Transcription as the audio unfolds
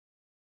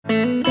My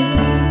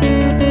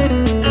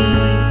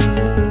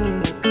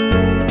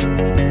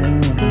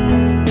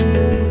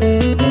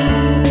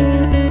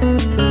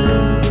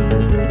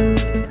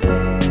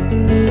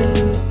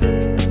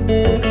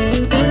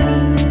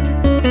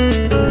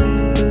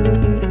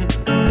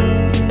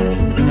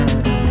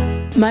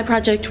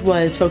project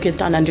was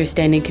focused on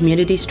understanding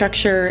community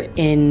structure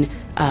in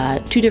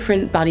two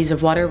different bodies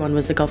of water. One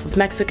was the Gulf of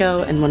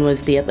Mexico and one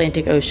was the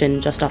Atlantic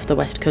Ocean just off the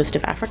west coast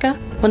of Africa.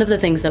 One of the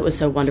things that was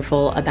so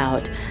wonderful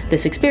about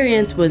this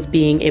experience was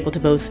being able to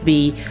both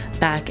be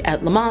back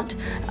at Lamont,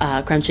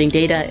 crunching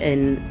data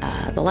in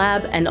the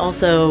lab, and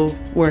also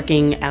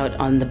working out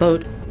on the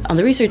boat. On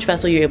the research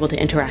vessel, you're able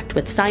to interact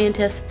with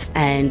scientists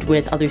and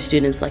with other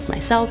students like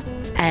myself,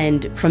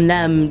 and from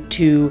them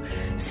to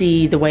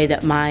see the way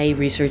that my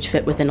research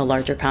fit within a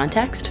larger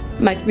context.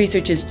 My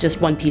research is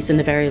just one piece in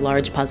the very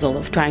large puzzle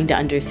of trying to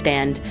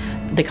understand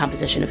the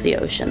composition of the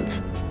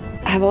oceans.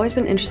 I've always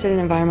been interested in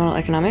environmental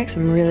economics.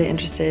 I'm really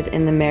interested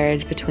in the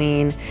marriage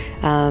between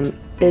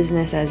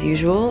business as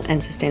usual and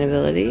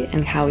sustainability,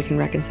 and how we can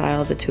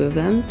reconcile the two of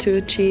them to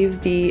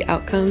achieve the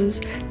outcomes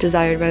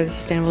desired by the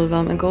Sustainable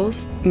Development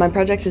Goals. My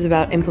project is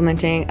about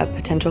implementing a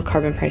potential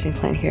carbon pricing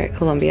plan here at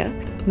Columbia.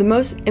 The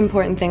most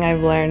important thing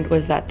I've learned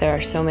was that there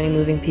are so many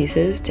moving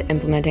pieces to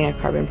implementing a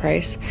carbon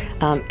price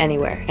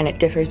anywhere, and it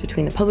differs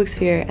between the public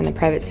sphere and the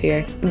private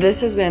sphere.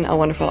 This has been a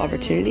wonderful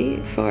opportunity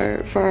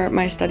for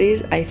my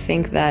studies. I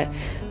think that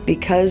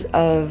because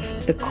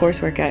of the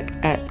coursework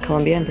at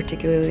Columbia, and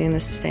particularly in the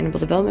Sustainable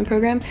Development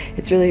Program,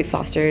 it's really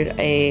fostered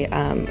a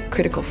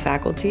critical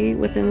faculty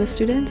within the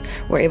students.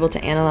 We're able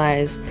to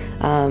analyze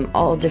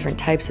all different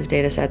types of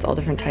data sets, all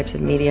different types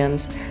of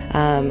mediums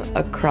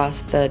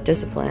across the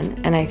discipline,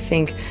 and I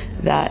think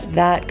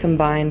that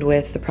combined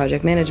with the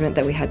project management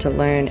that we had to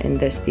learn in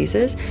this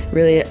thesis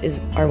really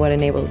are what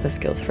enabled the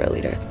skills for a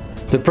leader.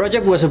 The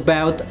project was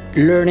about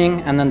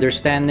learning and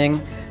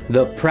understanding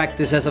the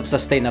practices of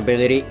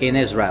sustainability in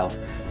Israel,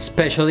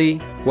 especially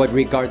what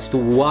regards to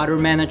water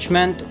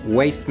management,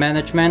 waste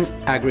management,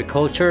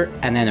 agriculture,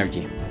 and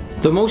energy.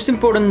 The most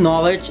important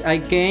knowledge I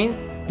gained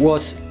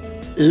was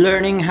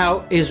learning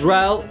how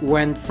Israel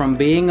went from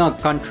being a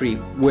country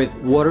with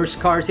water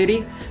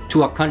scarcity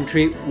to a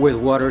country with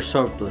water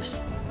surplus.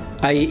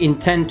 I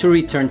intend to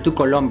return to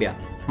Colombia,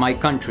 my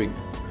country,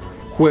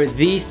 where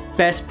these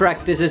best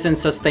practices in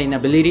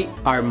sustainability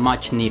are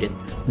much needed.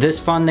 This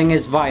funding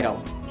is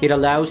vital. It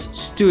allows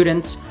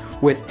students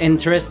with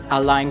interest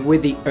aligned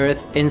with the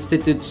Earth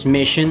Institute's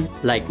mission,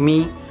 like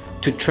me,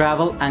 to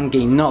travel and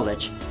gain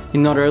knowledge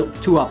in order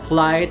to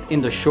apply it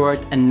in the short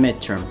and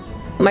midterm.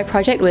 My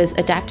project was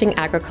adapting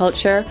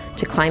agriculture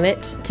to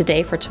climate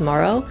today for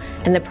tomorrow,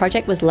 and the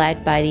project was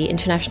led by the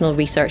International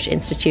Research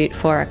Institute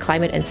for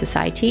Climate and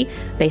Society,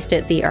 based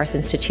at the Earth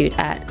Institute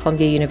at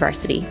Columbia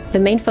University. The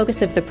main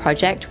focus of the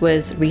project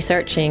was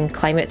researching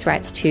climate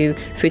threats to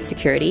food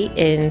security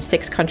in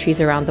 6 countries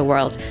around the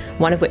world,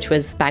 one of which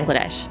was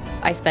Bangladesh.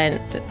 I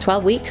spent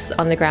 12 weeks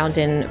on the ground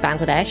in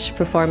Bangladesh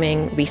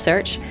performing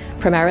research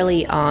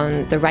primarily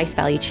on the rice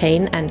value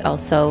chain and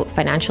also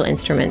financial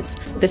instruments.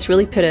 This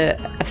really put a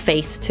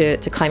face to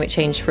climate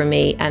change for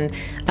me, and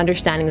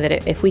understanding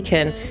that if we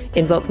can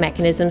invoke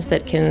mechanisms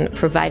that can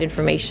provide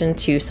information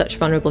to such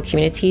vulnerable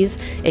communities,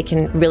 it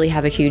can really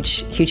have a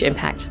huge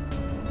impact.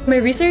 My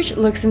research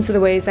looks into the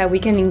ways that we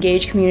can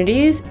engage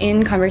communities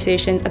in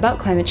conversations about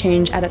climate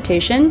change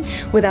adaptation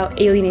without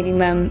alienating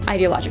them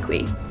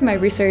ideologically. My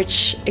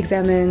research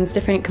examines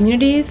different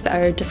communities that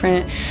are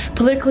different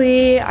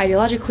politically,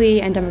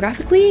 ideologically, and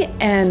demographically,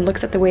 and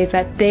looks at the ways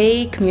that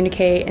they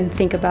communicate and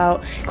think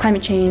about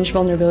climate change,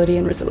 vulnerability,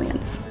 and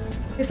resilience.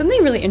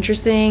 Something really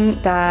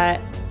interesting that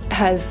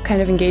has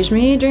kind of engaged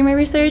me during my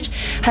research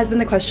has been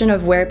the question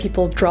of where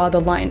people draw the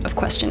line of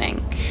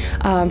questioning.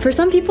 For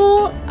some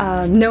people,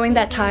 knowing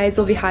that tides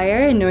will be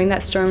higher and knowing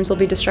that storms will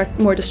be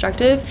more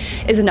destructive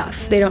is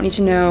enough. They don't need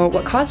to know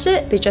what caused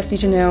it, they just need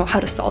to know how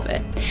to solve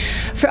it.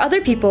 For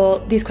other people,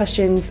 these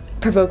questions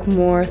provoke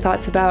more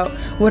thoughts about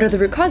what are the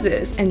root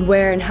causes and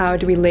where and how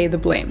do we lay the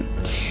blame.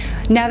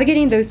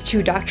 Navigating those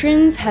two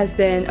doctrines has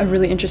been a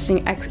really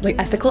interesting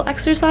ethical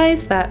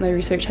exercise that my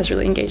research has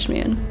really engaged me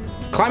in.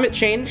 Climate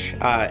change,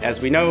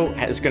 as we know,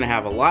 is going to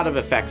have a lot of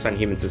effects on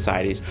human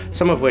societies,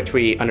 some of which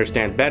we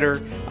understand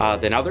better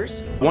than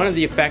others. One of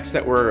the effects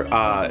that we're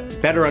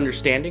better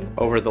understanding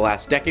over the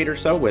last decade or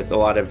so with a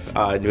lot of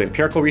new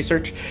empirical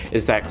research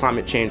is that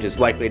climate change is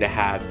likely to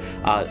have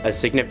a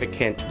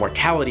significant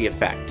mortality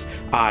effect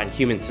on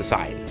human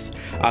societies.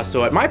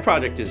 So what my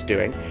project is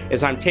doing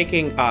is I'm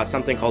taking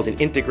something called an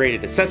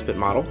integrated assessment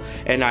model,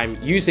 and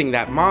I'm using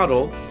that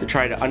model to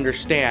try to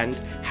understand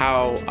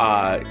how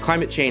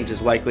climate change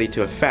is likely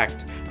to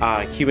affect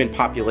human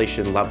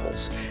population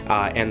levels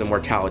and the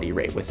mortality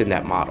rate within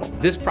that model.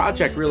 This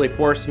project really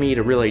forced me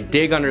to really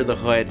dig under the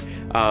hood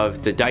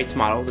of the DICE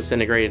model, this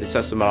integrated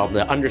assessment model,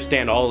 to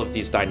understand all of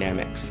these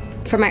dynamics.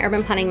 For my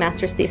urban planning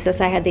master's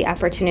thesis, I had the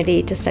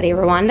opportunity to study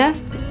Rwanda,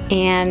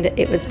 and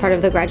it was part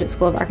of the Graduate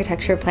School of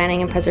Architecture,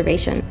 Planning and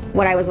Preservation.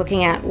 What I was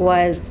looking at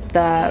was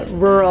the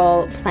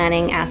rural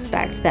planning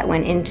aspect that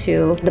went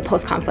into the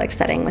post-conflict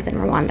setting within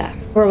Rwanda.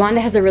 Rwanda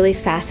has a really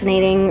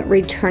fascinating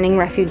returning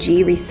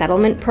refugee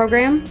resettlement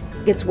program.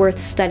 It's worth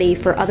study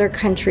for other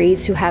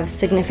countries who have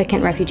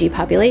significant refugee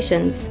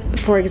populations.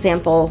 For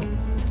example,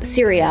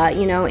 Syria,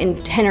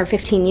 in 10 or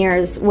 15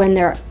 years, when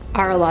there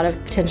are a lot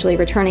of potentially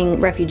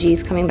returning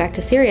refugees coming back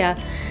to Syria,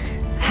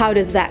 how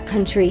does that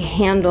country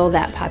handle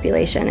that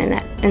population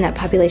and that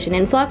population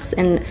influx?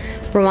 And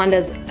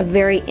Rwanda's a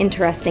very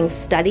interesting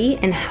study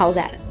in how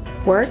that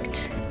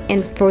worked,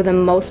 and for the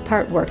most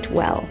part worked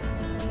well.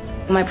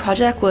 My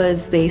project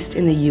was based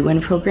in the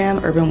UN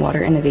program, Urban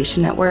Water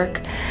Innovation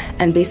Network,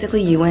 and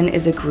basically UN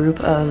is a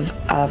group of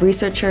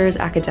researchers,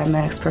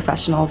 academics,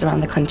 professionals around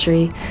the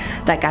country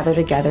that gather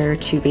together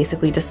to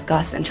basically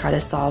discuss and try to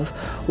solve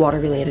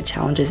water-related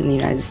challenges in the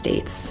United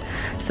States.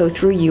 So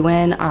through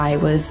UN, I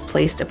was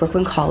placed at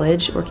Brooklyn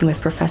College working with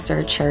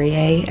Professor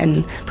Cherrier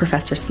and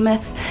Professor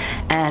Smith,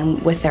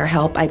 and with their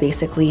help, I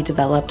basically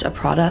developed a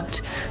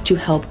product to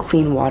help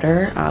clean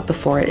water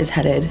before it is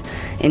headed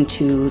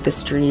into the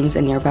streams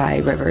and nearby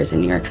rivers in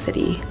New York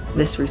City.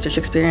 This research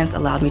experience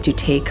allowed me to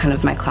take kind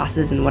of my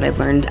classes and what I've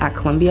learned at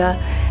Columbia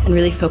and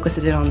really focus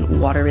it in on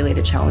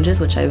water-related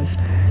challenges, which I've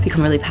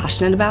become really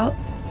passionate about.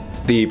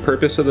 The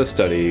purpose of the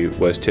study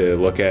was to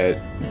look at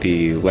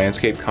the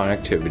landscape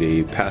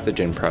connectivity,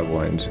 pathogen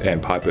prevalence,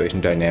 and population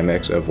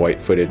dynamics of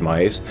white-footed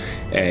mice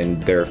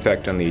and their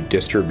effect on the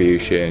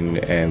distribution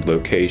and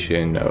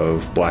location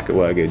of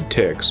black-legged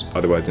ticks,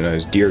 otherwise known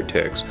as deer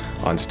ticks,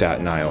 on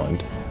Staten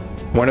Island.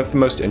 One of the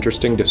most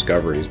interesting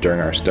discoveries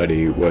during our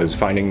study was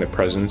finding the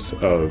presence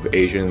of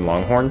Asian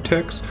longhorn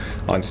ticks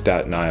on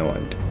Staten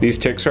Island. These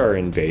ticks are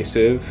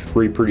invasive,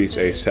 reproduce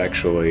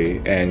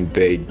asexually, and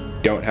they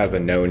don't have a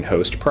known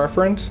host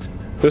preference.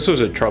 This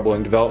was a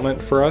troubling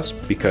development for us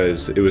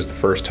because it was the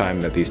first time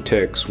that these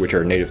ticks, which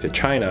are native to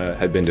China,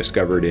 had been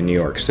discovered in New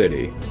York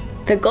City.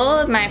 The goal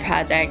of my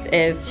project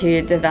is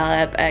to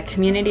develop a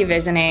community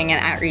visioning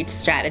and outreach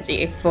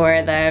strategy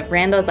for the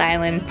Randall's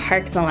Island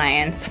Parks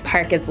Alliance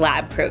Park is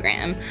Lab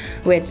program,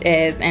 which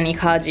is an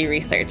ecology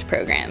research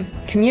program.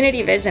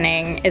 Community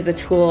visioning is a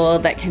tool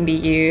that can be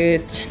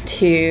used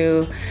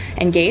to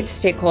engage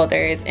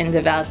stakeholders in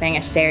developing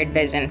a shared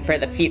vision for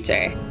the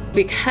future.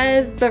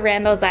 Because the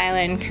Randall's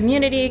Island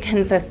community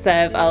consists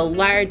of a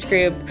large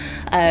group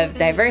of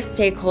diverse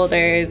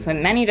stakeholders with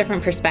many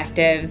different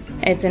perspectives,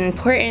 it's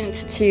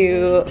important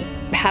to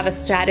have a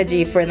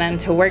strategy for them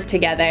to work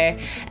together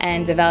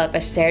and develop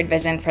a shared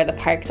vision for the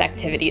park's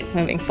activities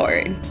moving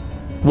forward.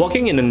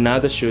 Walking in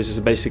Another Shoes is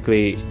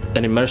basically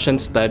an immersion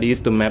study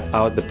to map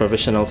out the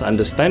professionals'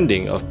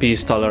 understanding of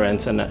peace,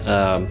 tolerance, and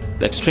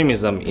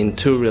extremism in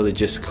two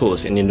religious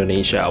schools in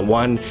Indonesia,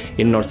 one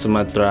in North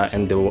Sumatra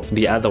and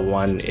the other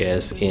one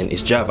is in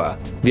East Java.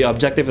 The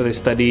objective of the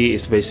study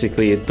is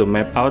basically to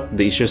map out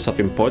the issues of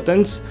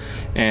importance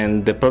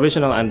and the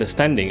professional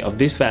understanding of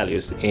these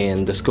values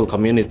in the school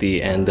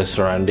community and the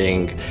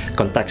surrounding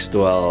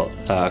contextual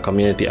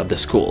community of the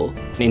school.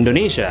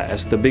 Indonesia,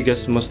 as the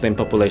biggest Muslim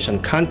population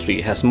country,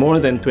 has more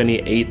than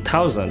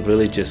 28,000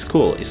 religious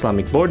schools,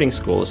 Islamic boarding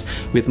schools,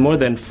 with more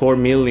than 4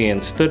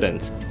 million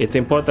students. It's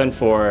important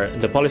for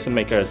the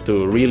policymaker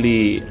to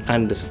really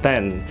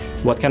understand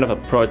what kind of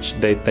approach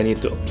they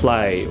need to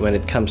apply when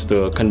it comes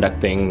to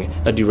conducting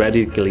a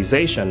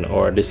de-radicalization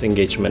or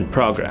disengagement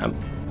program.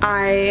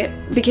 I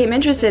became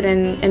interested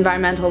in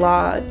environmental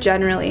law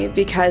generally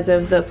because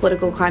of the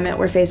political climate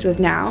we're faced with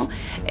now.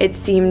 It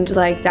seemed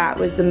like that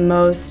was the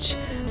most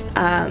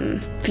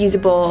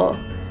feasible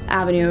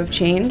avenue of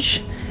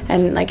change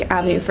and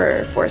avenue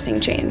for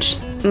forcing change.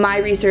 My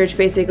research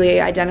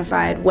basically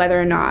identified whether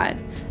or not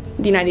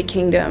the United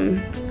Kingdom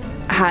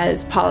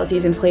has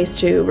policies in place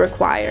to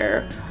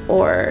require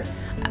or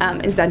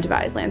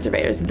incentivize land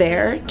surveyors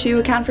there to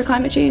account for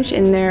climate change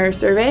in their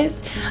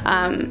surveys.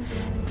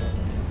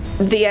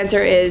 The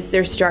answer is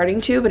they're starting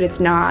to, but it's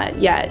not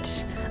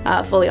yet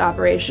fully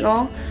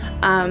operational.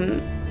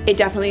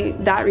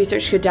 That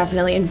research could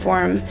definitely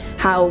inform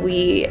how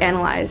we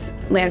analyze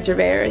land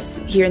surveyors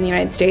here in the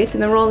United States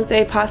and the role that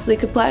they possibly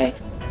could play.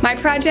 My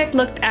project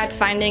looked at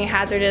finding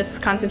hazardous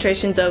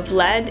concentrations of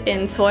lead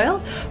in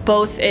soil,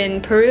 both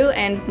in Peru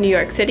and New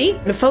York City.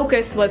 The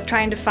focus was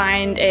trying to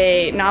find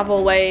a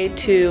novel way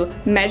to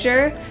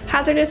measure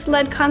hazardous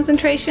lead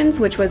concentrations,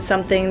 which was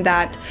something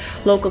that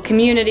local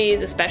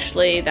communities,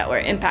 especially that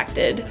were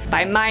impacted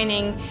by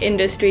mining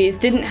industries,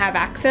 didn't have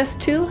access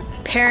to.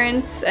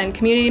 Parents and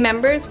community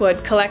members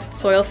would collect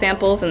soil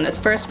samples in this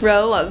first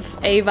row of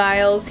A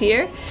vials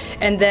here,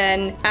 and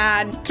then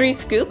add 3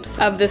 scoops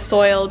of the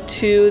soil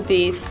to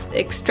the this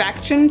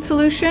extraction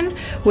solution,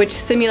 which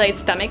simulates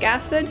stomach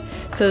acid.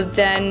 So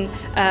then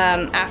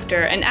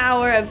after an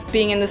hour of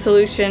being in the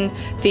solution,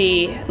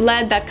 the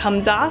lead that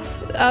comes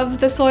off of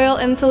the soil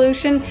in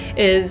solution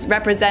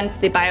represents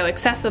the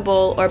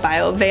bioaccessible or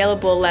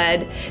bioavailable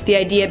lead, the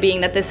idea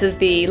being that this is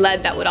the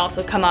lead that would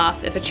also come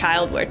off if a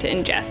child were to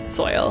ingest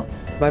soil.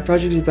 My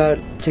project is about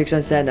ticks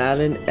on Staten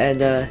Island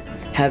and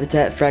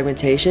habitat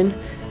fragmentation.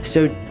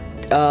 So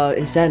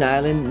in Staten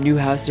Island, new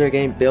houses are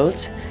getting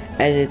built,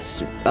 and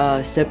it's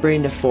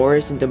separating the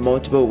forest into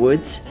multiple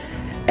woods.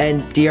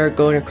 And they are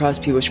going across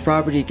people's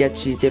property to get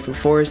to these different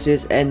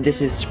forests, and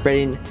this is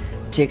spreading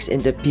ticks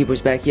into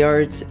people's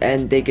backyards,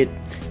 and they could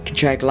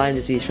contract Lyme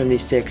disease from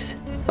these ticks.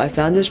 I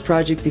found this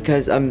project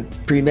because I'm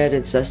pre-med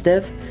and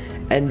SUSDEV,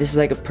 and this is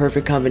like a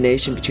perfect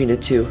combination between the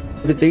two.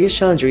 The biggest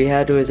challenge we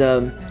had was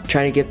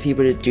trying to get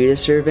people to do the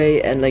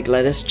survey and like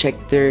let us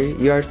check their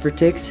yard for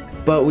ticks,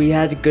 but we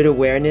had good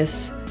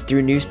awareness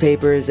through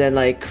newspapers and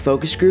like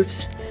focus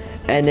groups,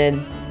 and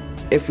then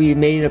if we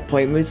made an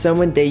appointment with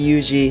someone, they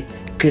usually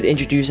could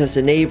introduce us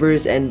to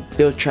neighbors and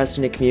build trust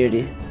in the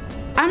community.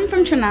 I'm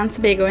from Trinidad and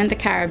Tobago in the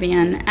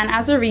Caribbean, and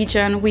as a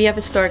region, we have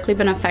historically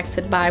been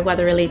affected by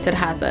weather-related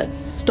hazards.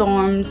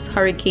 Storms,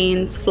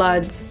 hurricanes,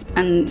 floods,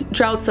 and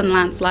droughts and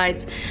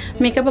landslides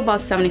make up about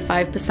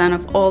 75%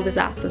 of all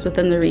disasters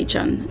within the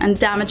region, and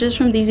damages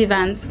from these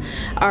events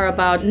are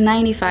about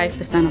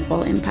 95% of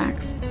all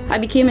impacts. I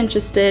became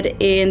interested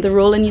in the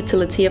role and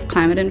utility of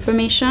climate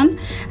information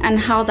and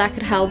how that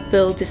could help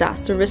build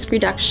disaster risk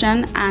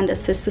reduction and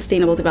assist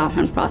sustainable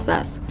development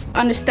process.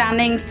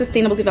 Understanding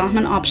sustainable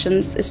development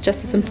options is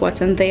just as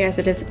important there as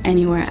it is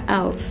anywhere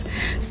else.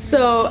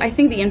 So I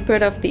think the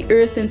input of the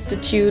Earth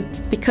Institute,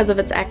 because of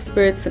its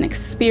experts and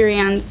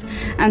experience,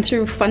 and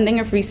through funding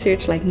of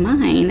research like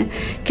mine,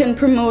 can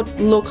promote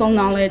local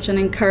knowledge and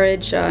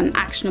encourage an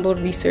actionable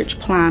research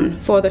plan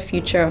for the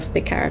future of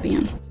the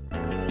Caribbean.